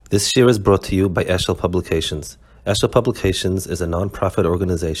This year is brought to you by Eshel Publications. Eshel Publications is a non-profit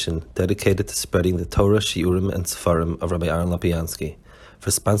organization dedicated to spreading the Torah, Shiurim, and Sefarim of Rabbi Aaron Lopiansky. For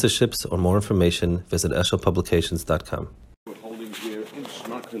sponsorships or more information, visit eshelpublications.com. We're holding here in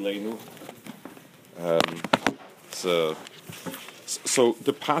Shema Koleinu. So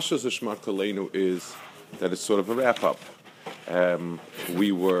the Pashas of Shema Koleinu is that it's sort of a wrap-up.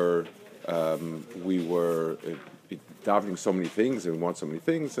 We were davening so many things and we want so many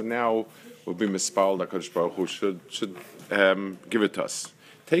things, and now we'll be mispal that HaKadosh Baruch Hu should give it to us.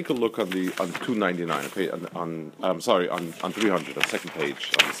 Take a look on 299 on 300 on the second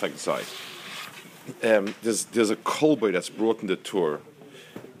page on the second side. There's a kolbay that's brought in the Torah,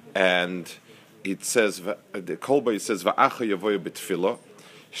 and it says the kolbay says va'acha yavoy b'tefillah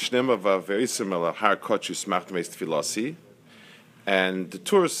shnema va'veisim el har kodesh smacht meis tefillasi, and the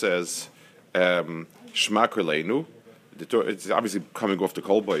Torah says Shema Koleinu. It's obviously coming off the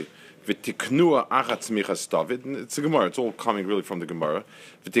kolbay. V'tiknu achatz michas David. It's a Gemara. It's all coming really from the Gemara.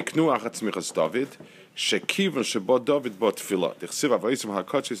 V'tiknu achatz michas David. Shekivan shebo David bo tefillah. Dechsiv avayisum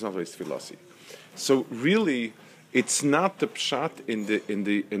hakodesh is not tefillasi. So really, it's not the pshat in the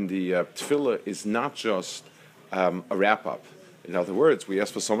tefillah is not just a wrap up. In other words, we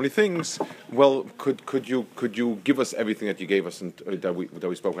ask for so many things. Well, could you give us everything that you gave us that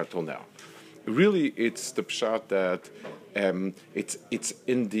we spoke about till now? Really, it's the pshat that it's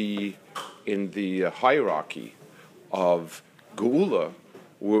in the hierarchy of Geula.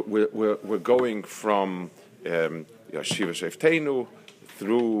 We're going from Shiva Sheftenu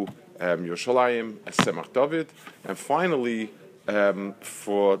through Yerushalayim, Semach David, and finally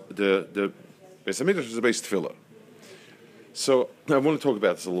for the Beis Hamikdash is the Beis Tefillah. So I want to talk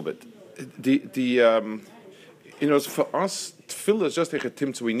about this a little bit. For us, Tefillah is just a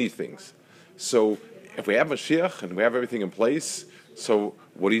chetim, so we need things. So if we have Mashiach and we have everything in place, so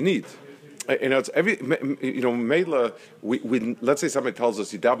what do you need? It's Meila. We let's say somebody tells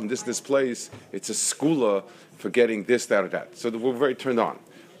us you daven this place. It's a skula for getting this, that, or that. So we're very turned on.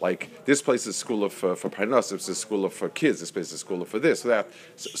 Like this place is a skula for parnas, it's a skula for kids. This place is a skula for this or that.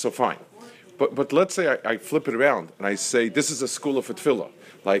 So fine. But let's say I flip it around and I say this is a skula for tefillah.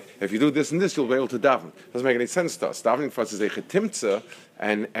 Like if you do this and this, you'll be able to daven. Doesn't make any sense to us. Davening for us is a chetimtza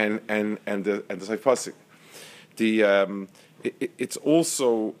and the pasuk. It's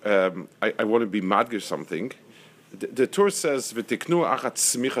also I want to be madgish something. The Torah says v'tiknu achat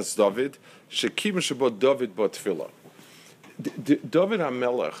smichas David shekim shebo David bo tefillah. David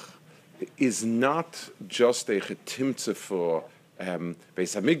HaMelech is not just a chetimtza for Beis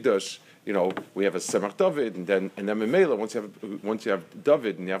Hamikdash. We have a Semach David, and then Memela. Once you have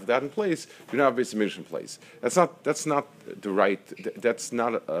David and you have that in place, you now have Beis Hamikdash in place. That's not the right. That's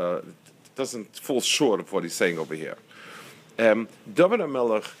not. Doesn't fall short of what he's saying over here. David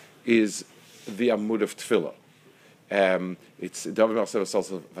HaMelech is the Amud of Tefillah. It's David HaMelech said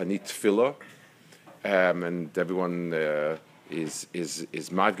also Vanit Tefillah, and everyone is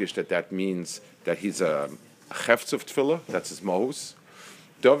madgish that means that he's a chefetz of Tefillah. That's his mohus.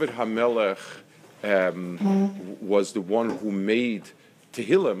 David HaMelech was the one who made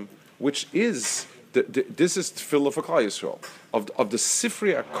Tehillim, which is this is Tefillah for Klal Yisrael of the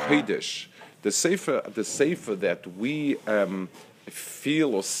Sifrei HaKodesh, the sefer that we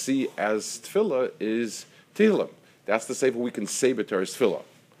feel or see as Tefillah is Tehillim. That's the sefer we can say better as Tefillah.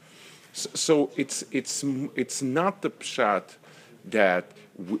 So it's not the pshat that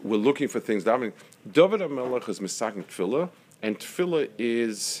we're looking for things. David HaMelech is Misagin Tefillah. And tefillah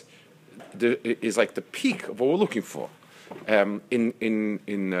is like the peak of what we're looking for. In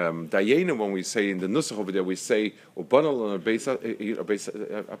Dayenu, when we say in the Nusach over there, we say Ubanal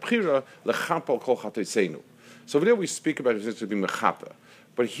Apchira lechapal kol chatoseinu. So over there we speak about it to be mechapa,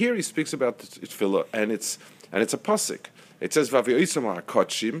 but here he speaks about tefillah, and it's a pasuk. It says Vavyoisam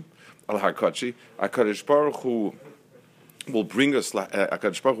hakochim al hakochi. HaKadosh Baruch Hu will bring us.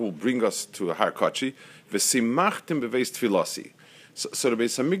 HaKadosh Baruch Hu will bring us to a hakochi. V'simachtim beveis tefillasi. So the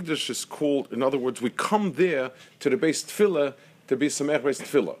Beis Hamikdash is called. In other words, we come there to the Beis Tefillah to be samech Beis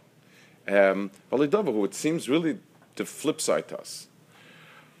Tefillah. V'lidavu, it seems really the flip side to us.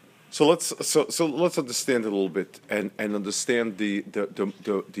 So let's understand it a little bit and understand the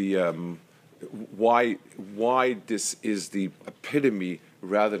why this is the epitome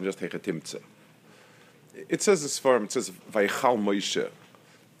rather than just a chetimtza. It says this form. It says Vayichal Moshe.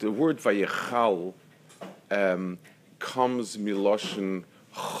 The word Vayichal comes miloshen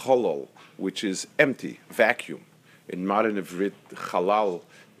cholol, which is empty, vacuum. In modern Ivrit, chalal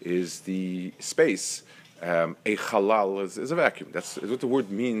is the space. A chalal is a vacuum. That's what the word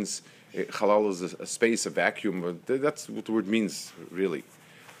means. Chalal is a space, a vacuum. That's what the word means, really.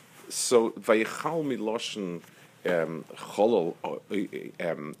 So vayichal miloshen cholol,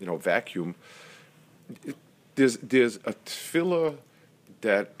 vacuum. There's a tefillah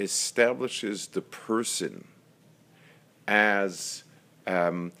that establishes the person as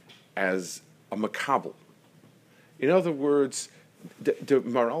a makabel. In other words, the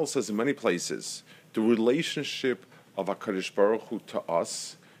Maral says in many places, the relationship of HaKadosh Baruch Hu to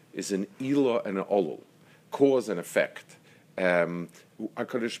us is an ilah and an olul, cause and effect.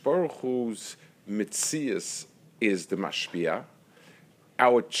 HaKadosh Baruch Hu's mitzias is the mashpia.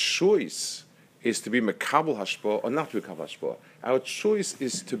 Our choice is to be mekabel hashpah or not to be mekabel hashpah. Our choice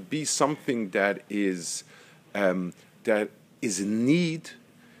is to be something that is in need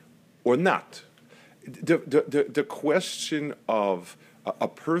or not. The question of a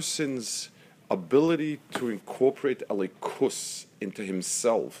person's ability to incorporate alikus into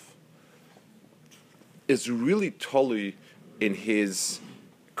himself is really totally in his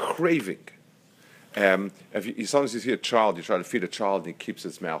craving. Sometimes you see a child, you try to feed a child, and he keeps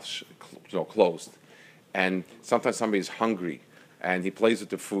his mouth closed. And sometimes somebody's hungry, and he plays with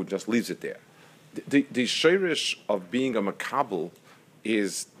the food, just leaves it there. The sheirish of being a makabel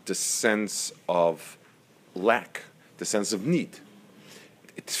is the sense of lack, the sense of need.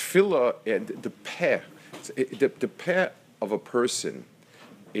 Tefillah, the peh of a person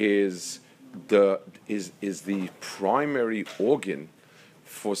is the primary organ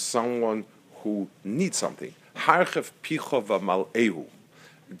for someone who needs something. Harchev picha v'mal'ehu.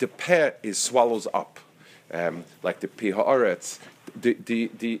 The peh is swallows up, like the pi ha'aretz.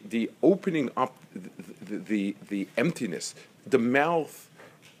 The opening up, the emptiness. The mouth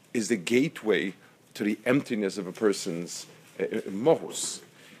is the gateway to the emptiness of a person's mohus.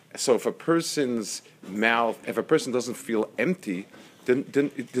 So if a person's mouth, if a person doesn't feel empty, then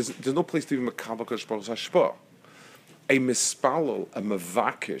there's no place to be makabel Kadosh Baruch Hu's hashpah. A mispalel, a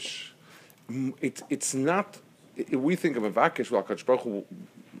mavakish, it's not. We think of mavakish, well, Kadosh Baruch Hu,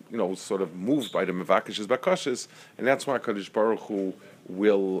 sort of moved by the mavakish's bakashas, and that's why Kadosh Baruch Hu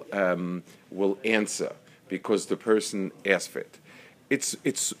will answer, because the person asked for it.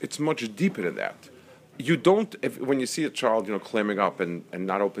 It's much deeper than that. You don't, when you see a child, clamming up and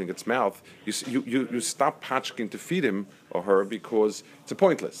not opening its mouth, you stop patching to feed him or her because it's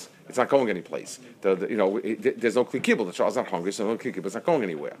pointless. It's not going anyplace. There's no kli-kibble. The child's not hungry, so no kli-kibble. It's not going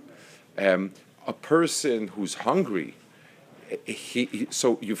anywhere. A person who's hungry,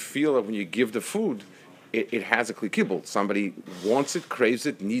 so you feel that when you give the food, it has a kli-kibble. Somebody wants it, craves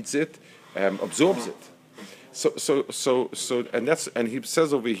it, needs it, absorbs it. So, and he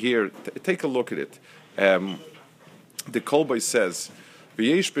says over here, take a look at it. The Kolbai says,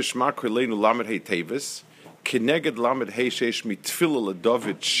 "V'yesh b'shma Koleinu lamed hey tevis, kineged lamed hey sheish mitfila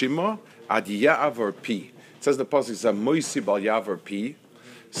leDavid Shema ad yavar pi." It says the pasuk zamoisi bal yavar pi.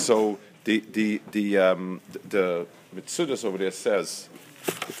 So the Mitzudas over there says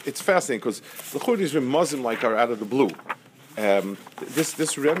it's fascinating because the Chudis with Muslim like are out of the blue.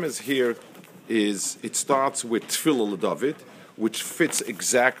 This remez here it starts with Tefillah LeDavid, which fits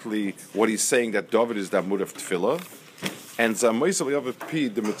exactly what he's saying, that David is the Amud of Tefillah. And Zamoisa B'Yavav Pi,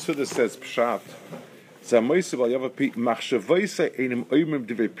 the Metzudah says Pshat, Zamoisa B'Yavav Pi, Machshavoisa Einim Oimrim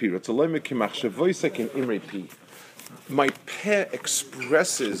Divrei Pi, Ratzaloi Ki Machshavoisa Ken Imrei Pi. My peh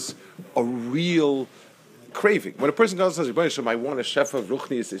expresses a real craving. When a person goes and says, I want a chef of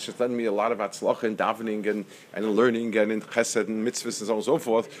Ruchnis, it's just letting me a lot of atzlach and davening and learning and in chesed and mitzvahs and so on and so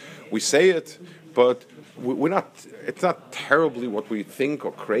forth. We say it, but we're not. It's not terribly what we think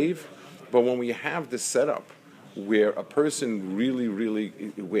or crave. But when we have this setup where a person really,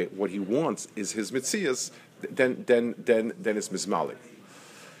 where what he wants is his mitzias, then it's mizmali.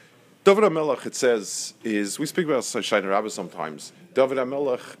 David HaMelech, it says, we speak about Shayna Rabbah sometimes. David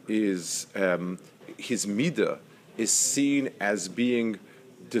HaMelech is his midah is seen as being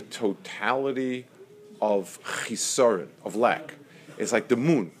the totality of chisaron, of lack. It's like the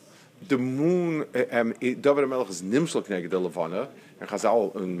moon. The moon, David HaMelech is nimshal k'neged the levana, and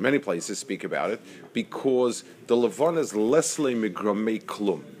Chazal in many places speak about it, because the levana is lesle migramei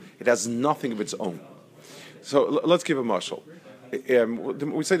klum. It has nothing of its own. So let's give a mashal.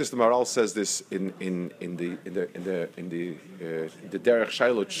 We say this. The Maral says this in the Derech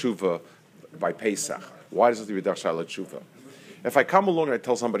Shaila Tshuva by Pesach. Why does it have to be Derech Shaila Tshuva? If I come along and I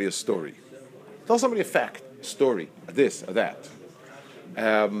tell somebody a story, tell somebody a fact, a story, this or that.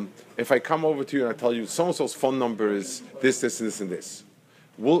 If I come over to you and I tell you so and so's phone number is this, and this,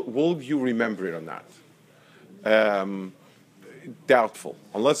 will you remember it or not? Doubtful,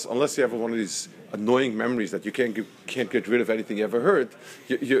 unless you have one of these annoying memories that you can't get rid of anything you ever heard.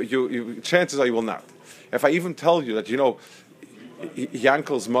 You chances are you will not. If I even tell you that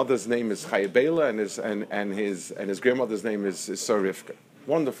Yankel's mother's name is Chayabela, and his grandmother's name is Sarivka.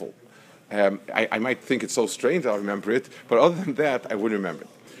 Wonderful. I might think it's so strange I'll remember it, but other than that, I wouldn't remember it.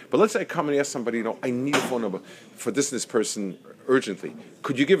 But let's say I come and ask somebody, I need a phone number for this and this person urgently.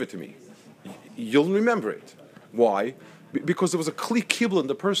 Could you give it to me? You'll remember it. Why? Because there was a kli kibble in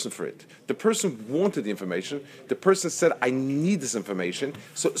the person for it. The person wanted the information. The person said, I need this information.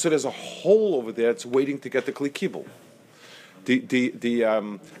 So there's a hole over there that's waiting to get the kli kibble.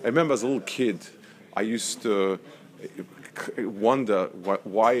 I remember as a little kid, I used to wonder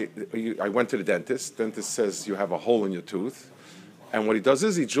why I went to the dentist. Dentist says you have a hole in your tooth. And what he does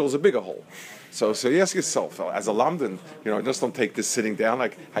is he drills a bigger hole. So you ask yourself, as a lamdan, just don't take this sitting down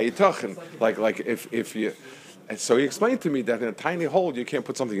like how you talking, like if you. And so he explained to me that in a tiny hole you can't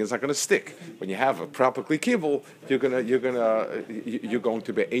put something in, it's not going to stick. When you have a proper kli kibble, you're going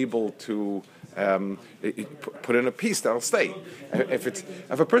to be able to put in a piece that'll stay. If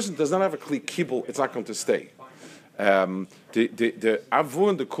a person does not have a kli kibble, it's not going to stay. The avur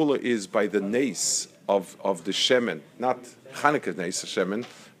and the kula is by the nace of the shemen, not Chanukah's nace shemen,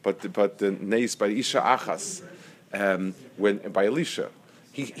 but the nace by Isha Achas, by Elisha.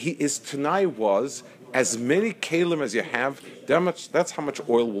 His Tanai was, as many kalim as you have, that's how much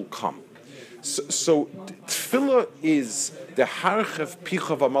oil will come. So tefillah is the harchev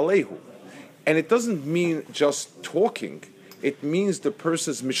pichav amalehu, and it doesn't mean just talking. It means the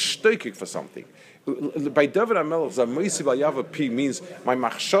person's mishtoikik for something. By David HaMelech, Zamoisi Vayava Pi means my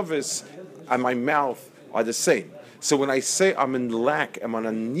machshavos and my mouth are the same. So when I say I'm in lack, I'm on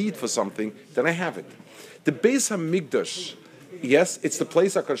a need for something, then I have it. The Beis HaMikdash, yes, it's the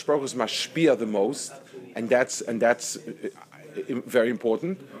place HaKadosh Baruch Hu is mashpia the most, and that's very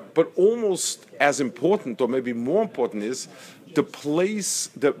important. But almost as important, or maybe more important, is the place.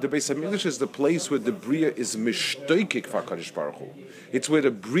 The Beis HaMikdash is the place where the bria is mishtoikik for HaKadosh Baruch Hu. It's where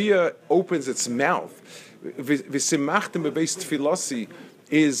the bria opens its mouth. V'simachtem bebeis tefilasi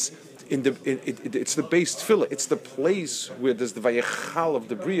is it's the beis tefillah. It's the place where there's the vayechal of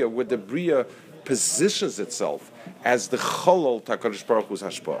the bria, where the bria positions itself as the cholol HaKadosh Baruch Hu's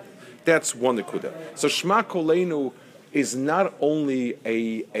hashpah. That's one nekuda. So Shema Koleinu is not only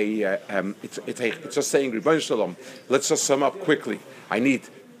it's just saying Rebbeinu Shalom. Let's just sum up quickly. I need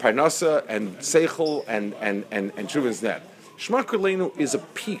parnasa and seichel and Shuvah's net. Shema Koleinu is a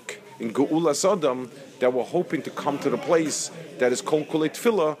peak in Geulas Adam that we're hoping to come to the place that is called Kolei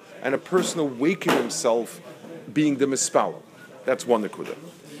Tefillah, and a person awakening himself being the mispala. That's one nekuda.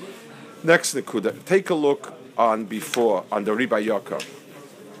 Next nekuda. Take a look on the Riba Yaakov.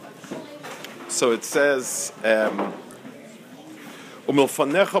 So it says,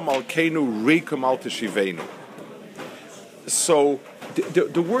 Umilfanecha malkeinu reikam al teshivenu. So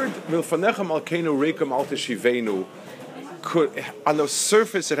the word Milfanecha malkeinu reikam al teshivenu could, on the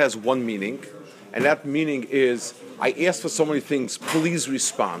surface, it has one meaning, and that meaning is, I ask for so many things, please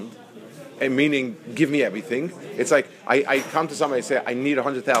respond, and meaning, give me everything. It's like, I come to somebody and say, I need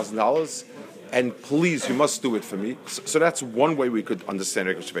 $100,000, and please, you must do it for me. So that's one way we could understand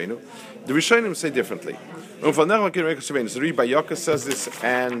Reikam Shivenu. The Rishonim say differently. So the Riba Yaakov says this,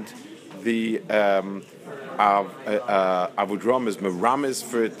 and the Avudram is Meramis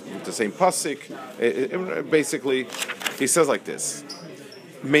for it, with the same pasuk. Basically, he says like this: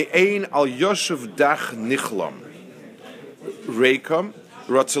 Me'ein al yoshev dach nichlam reikam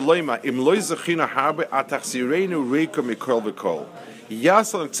ratzeloima im loy zechina harbe atachsirenu reikam mikol v'kol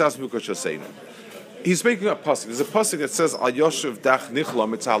yasal ksas mikoshaseinu. He's making a pasuk. There's a pasuk that says al yoshev dach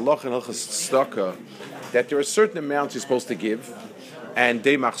nichlam. It's halach and halachas tzedakah that there are certain amounts you're supposed to give, and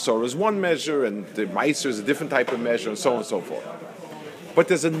day machzor is one measure, and the meiser is a different type of measure, and so on and so forth. But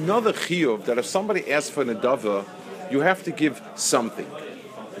there's another chiyuv that if somebody asks for nedava, you have to give something.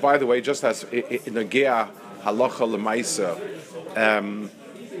 By the way, just as in a gea halacha lemaisa,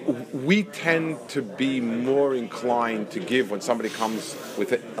 we tend to be more inclined to give when somebody comes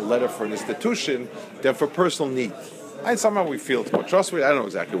with a letter for an institution than for personal need. And somehow we feel it's more trustworthy. I don't know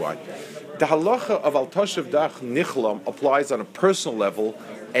exactly why. The halacha of al tashav dach nichlam applies on a personal level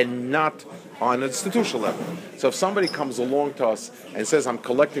and not on an institutional level. So if somebody comes along to us and says, I'm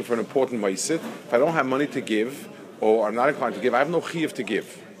collecting for an important meisit, if I don't have money to give, or I'm not inclined to give, I have no chiyuv to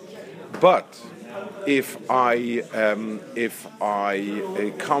give. But if I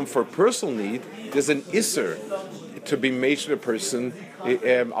come for personal need, there's an isser to be made to the person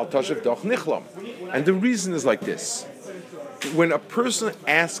al tashav dach nichlam. And the reason is like this. When a person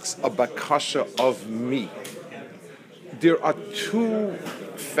asks a bakasha of me, there are two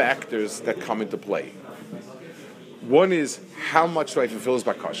factors that come into play. One is, how much do I fulfill his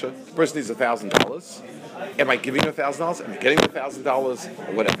bakasha? The person needs $1,000. Am I giving $1,000? Am I getting $1,000?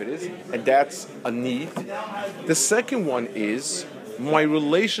 Or whatever it is. And that's a need. The second one is my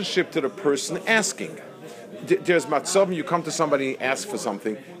relationship to the person asking. There's matzavim, you come to somebody and ask for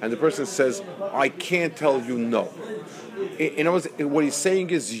something, and the person says, I can't tell you no. In other words, what he's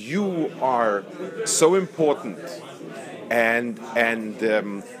saying is, you are so important, and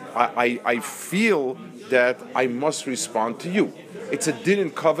I feel that I must respond to you. It's a din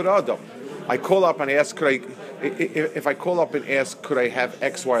in kavod adam. I call up and ask, if I call up and ask, could I have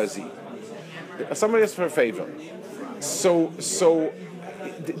X, Y, or Z? Somebody asks for a favor. So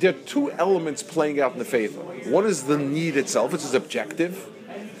there are two elements playing out in the favor. One is the need itself, which is objective.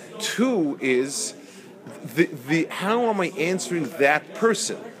 Two is the how am I answering that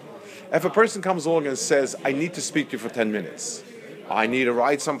person? If a person comes along and says, I need to speak to you for 10 minutes, I need a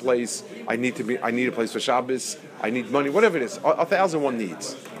ride someplace, I need a place for Shabbos, I need money, whatever it is, 1,001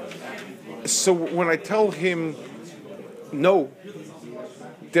 needs. So when I tell him no,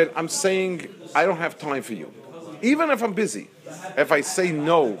 then I'm saying I don't have time for you. Even if I'm busy. If I say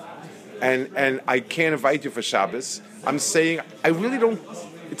no and I can't invite you for Shabbos, I'm saying I really don't,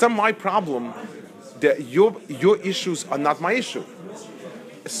 it's not my problem that your issues are not my issue.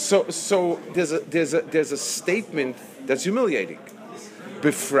 So there's a statement that's humiliating.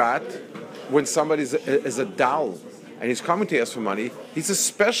 Befrat, when somebody is a dal and he's coming to ask for money, he's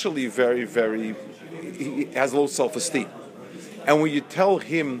especially very, very, he has low self-esteem. And when you tell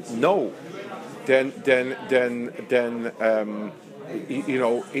him no, then it's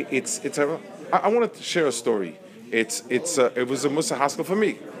a. I wanted to share a story. It was a Musa Haskell for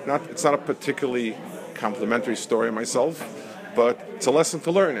me. It's not a particularly complimentary story myself, but it's a lesson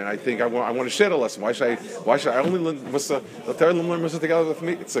to learn, and I think I want to share the lesson. Why should I only learn Musa? Learn Musa together with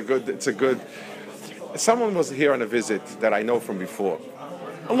me. It's a good. Someone was here on a visit that I know from before,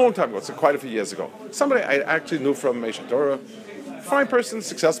 a long time ago. It's quite a few years ago. Somebody I actually knew from Meisha Torah, fine person,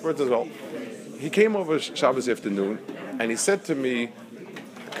 successful as well. He came over Shabbos afternoon, and he said to me,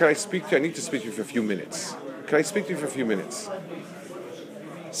 "Can I speak to you? I need to speak to you for a few minutes. Can I speak to you for a few minutes?"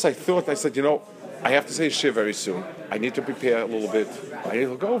 So I thought, and I said, I have to say shir very soon. I need to prepare a little bit. I need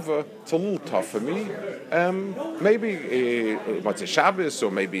to go over. It's a little tough for me. Maybe it's a Shabbos, or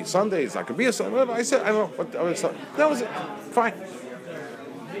maybe Sundays. I could be a Sunday. I said, I don't know. That was it. Fine.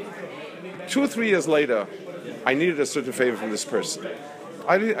 2 or 3 years later, I needed a certain favor from this person.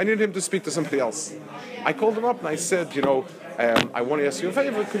 I needed him to speak to somebody else. I called him up and I said, I want to ask you a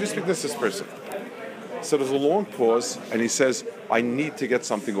favor. Could you speak to this person? So there's a long pause, and he says, I need to get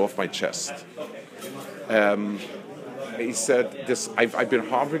something off my chest. He said, I've been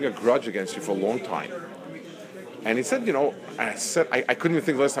harboring a grudge against you for a long time. And he said, I couldn't even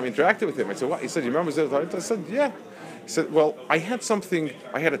think the last time I interacted with him. I said, what? He said, you remember that? I said, yeah. He said, well, I had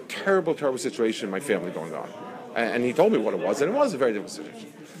a terrible, terrible situation in my family going on. And he told me what it was, and it was a very difficult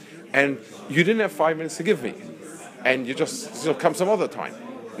situation. And you didn't have 5 minutes to give me. And you just come some other time.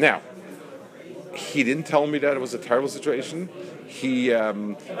 Now, he didn't tell me that it was a terrible situation. He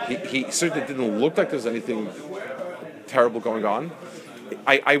certainly didn't look like there was anything terrible going on.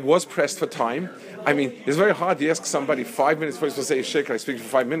 I was pressed for time. I mean, it's very hard to ask somebody 5 minutes before you say, "Shit, can I speak for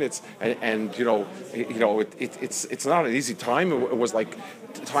 5 minutes?" And it's not an easy time. It was like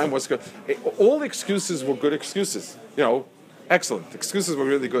time was good. All the excuses were good excuses. Excellent excuses were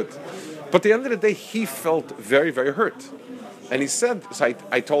really good. But at the end of the day, he felt very, very hurt. And he said,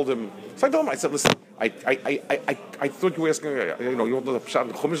 I told him, I said, listen, I thought you were asking, you want the pshat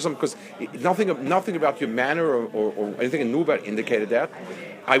and chumash or something, because nothing about your manner or anything I knew about indicated that.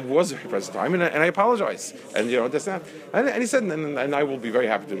 I was very pressed time, and I apologize. And that's that. And he said, and I will be very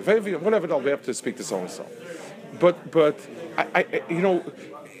happy to do it. Whatever, I'll be able to speak to so and so. But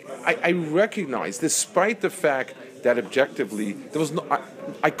I recognize, despite the fact that objectively there was no,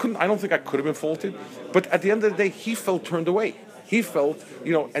 I don't think I could have been faulted, but at the end of the day, he felt turned away. He felt,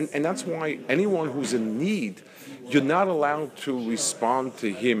 and that's why anyone who's in need, you're not allowed to respond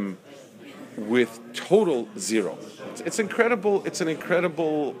to him with total zero. It's incredible. It's an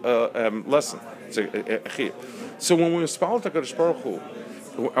incredible lesson. So when we spell HaKadosh Baruch Hu,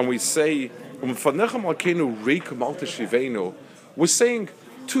 and we say, we're saying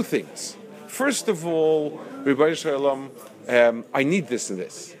two things. First of all, I need this and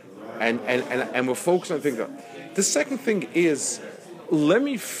this, and we're focused on things. The second thing is, let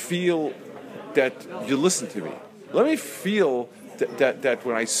me feel that you listen to me. Let me feel that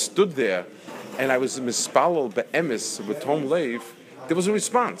when I stood there and I was mispalel be'emes with Tom Lev, there was a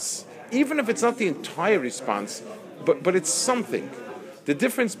response, even if it's not the entire response, but it's something. The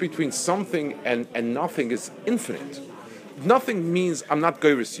difference between something and nothing is infinite. Nothing means I'm not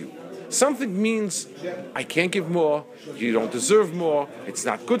goyrus you. Something means I can't give more, you don't deserve more, it's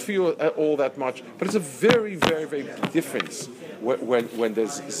not good for you all that much. But it's a very, very, very big difference when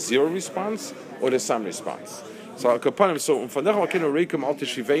there's zero response or there's some response. So that's what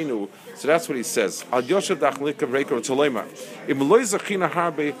he says.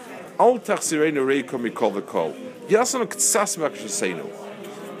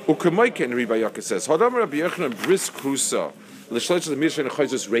 Ukemoiken Rabbi Yaakov says, Hadam Rabbi Yochanan bris krusa l'shloitz the mishnah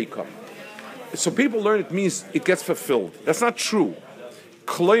chayzus reikam. So people learn it means it gets fulfilled. That's not true.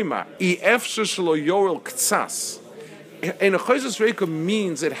 Koleinu efshar shelo yorel ktsas. And a chayzus reikam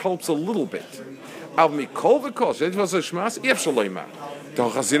means it helps a little bit. Al mikol v'kol shet v'asay shmas efshar loima.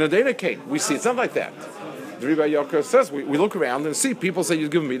 Don't chazina dena came. We see it's not like that. The Rabbi Yaakov says we look around and see people say you're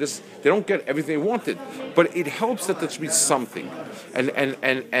giving me this. They don't get everything they wanted, but it helps that there should be something. And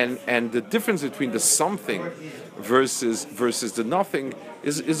the difference between the something versus the nothing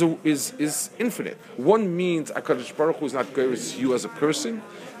is infinite. One means HaKadosh Baruch Hu is not going to you as a person,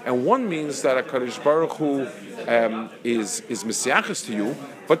 and one means that HaKadosh Baruch Hu is messiachis to you.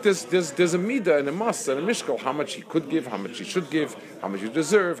 But there's a midah and a must and a mishkal, how much he could give, how much he should give, how much you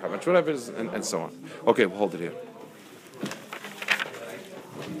deserve, how much whatever, and so on. Okay, we'll hold it here.